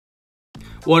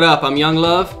What up, I'm Young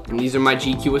Love, and these are my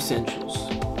GQ Essentials.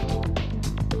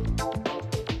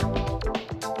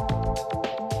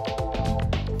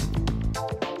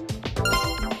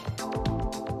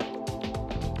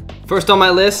 First on my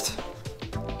list,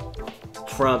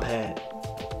 Trump hat.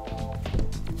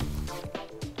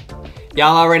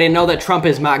 Y'all already know that Trump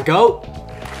is my GOAT,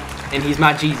 and he's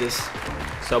my Jesus.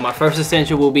 So my first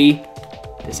essential will be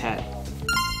this hat.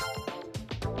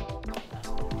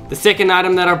 The second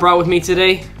item that I brought with me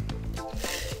today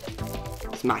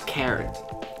is my carrot.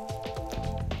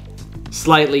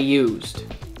 Slightly used.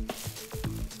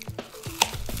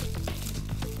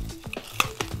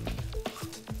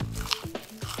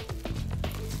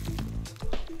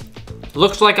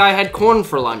 Looks like I had corn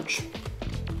for lunch.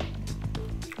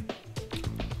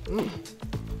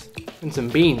 And some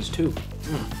beans too.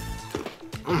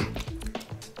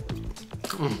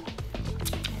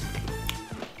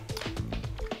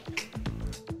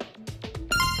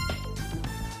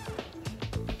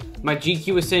 My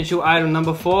GQ essential item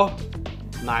number 4,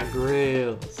 my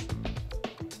grills.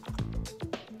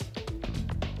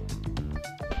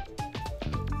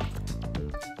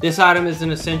 This item is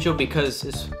an essential because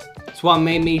it's what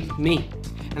made me me.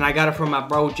 And I got it from my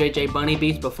bro JJ Bunny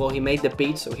Beats before he made the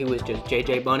beats, so he was just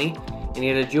JJ Bunny. And he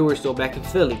had a jewelry store back in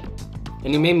Philly.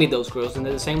 And he made me those grills, and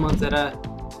they're the same ones that I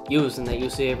use and that you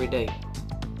see every day.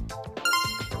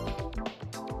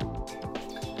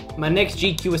 My next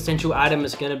GQ essential item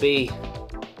is gonna be...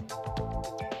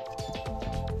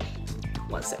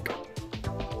 One second.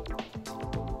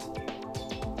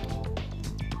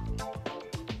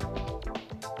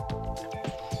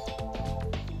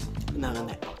 Not in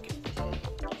that pocket.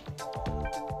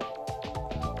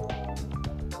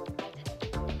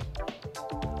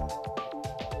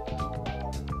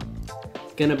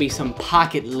 It's gonna be some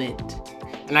pocket lint.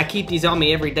 And I keep these on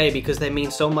me every day because they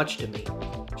mean so much to me.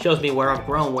 Shows me where I've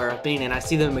grown, where I've been, and I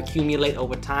see them accumulate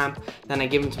over time. Then I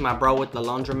give them to my bro with the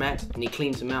laundromat, and he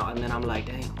cleans them out, and then I'm like,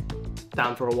 damn,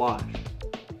 time for a wash.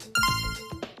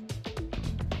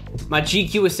 My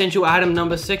GQ essential item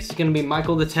number 6 is gonna be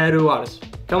Michael the Tattoo Artist.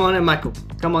 Come on in, Michael.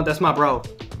 Come on, that's my bro.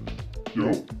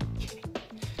 Yo.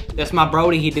 That's my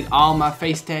brody. He did all my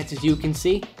face tattoos you can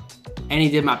see, and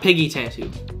he did my piggy tattoo.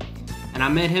 And I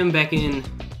met him back in,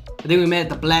 I think we met at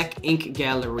the Black Ink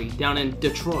Gallery down in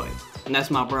Detroit. And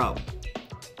that's my bro.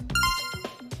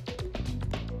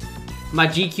 My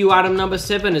GQ item number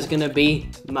 7 is gonna be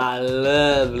my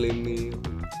lovely meal.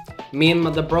 Me and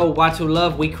the bro Watu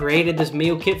Love, we created this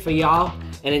meal kit for y'all,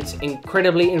 and it's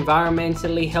incredibly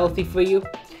environmentally healthy for you,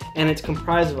 and it's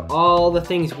comprised of all the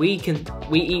things we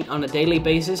eat on a daily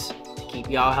basis to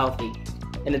keep y'all healthy.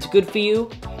 And it's good for you,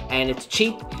 and it's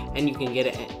cheap, and you can get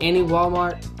it at any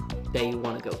Walmart that you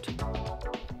want to go to.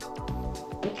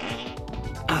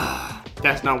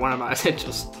 That's not one of my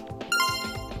essentials.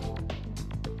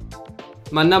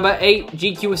 My number 8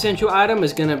 GQ essential item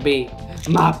is gonna be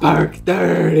my Perk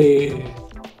 30.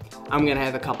 I'm gonna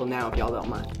have a couple now if y'all don't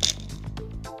mind.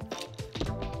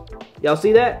 Y'all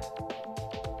see that?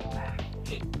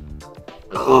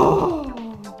 Oh.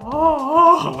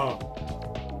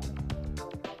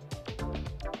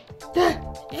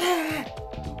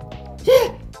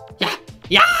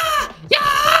 Yeah.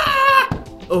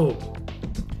 Oh.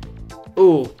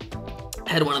 Ooh,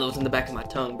 I had one of those in the back of my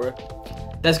tongue, bro.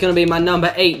 That's gonna be my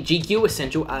number 8 GQ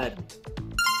essential item.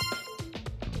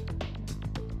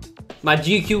 My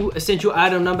GQ essential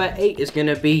item number 8 is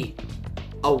gonna be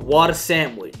a water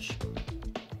sandwich.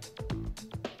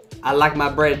 I like my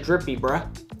bread drippy, bruh.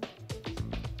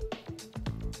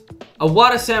 A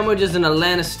water sandwich is an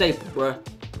Atlanta staple, bruh.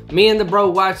 Me and the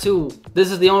bro Y2, this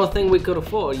is the only thing we could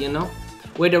afford, you know?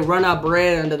 We had to run our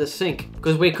bread under the sink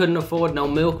because we couldn't afford no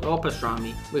milk or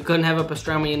pastrami. We couldn't have a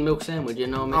pastrami and milk sandwich, you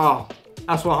know what I mean? Oh,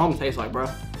 that's what home tastes like, bro.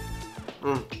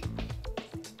 Mm.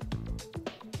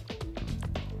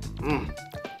 Mm.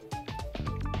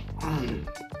 Mm.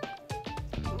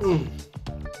 Mm.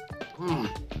 Mm.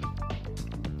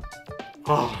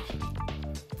 Oh.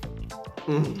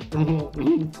 Mm.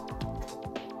 Mm.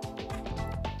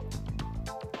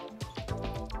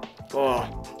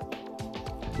 Oh.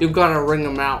 You gotta wring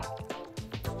them out.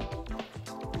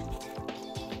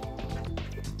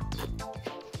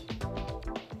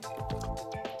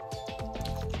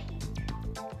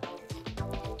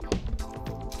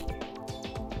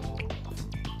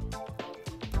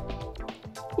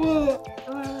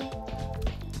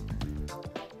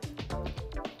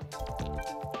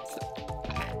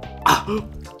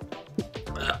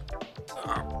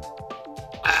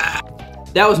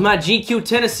 That was my GQ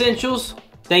 10 Essentials.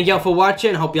 Thank y'all for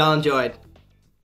watching. Hope y'all enjoyed.